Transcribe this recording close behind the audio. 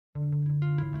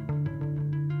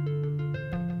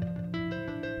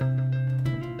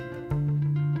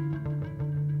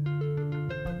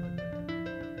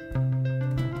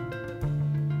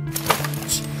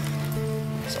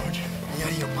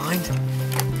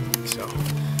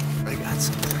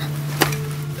something.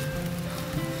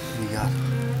 What do you got?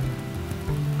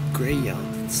 Gray yelled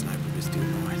that the sniper was due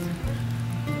north.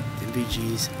 The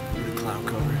MBG's with a cloud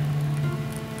cover.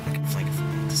 I can flank it from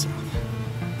north to south.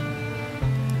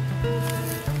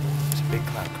 There's a big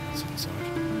cloud cover to the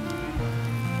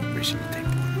side. Wishing to take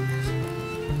point on this.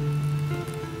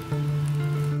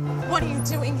 What are you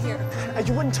doing here?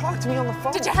 You wouldn't talk to me on the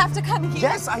phone. Did you have to come here?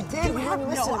 Yes, I did. You have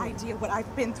no idea what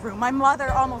I've been through. My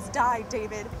mother almost died,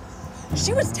 David.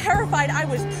 She was terrified I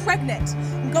was pregnant,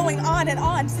 going on and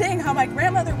on, saying how my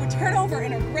grandmother would turn over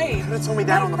in her grave. You could have told me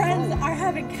that on the phone. My friends are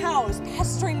having cows,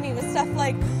 pestering me with stuff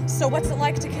like, so what's it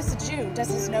like to kiss a Jew? Does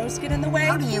his nose get in the way?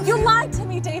 How do you You feel? lied to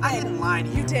me, David. I didn't lie to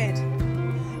you. You did.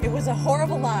 It was a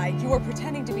horrible lie. You were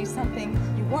pretending to be something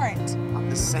you weren't. I'm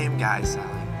the same guy, Sally.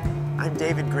 I'm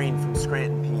David Green from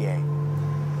Scranton, PA.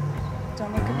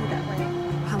 Don't look at me that way.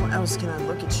 How else can I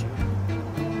look at you?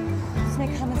 This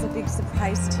may come as a big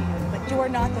surprise to you, but you are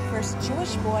not the first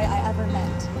Jewish boy I ever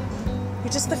met.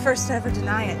 You're just the first to ever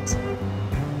deny it.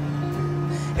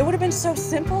 It would have been so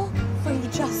simple for you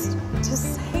just to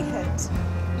say it.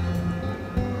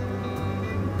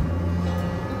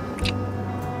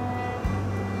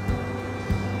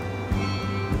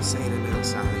 I'm saying it now,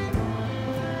 Sally.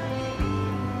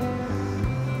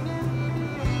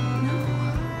 No.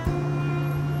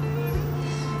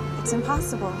 It's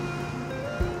impossible.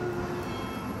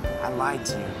 I lied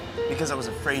to you because I was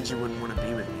afraid you wouldn't want to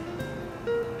be with me.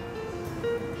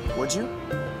 Would you?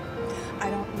 I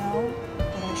don't know,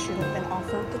 but I should have been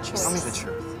offered the choice. Tell me the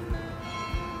truth.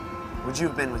 Would you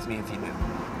have been with me if you knew?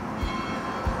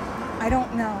 I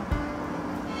don't know.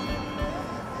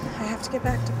 I have to get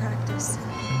back to practice.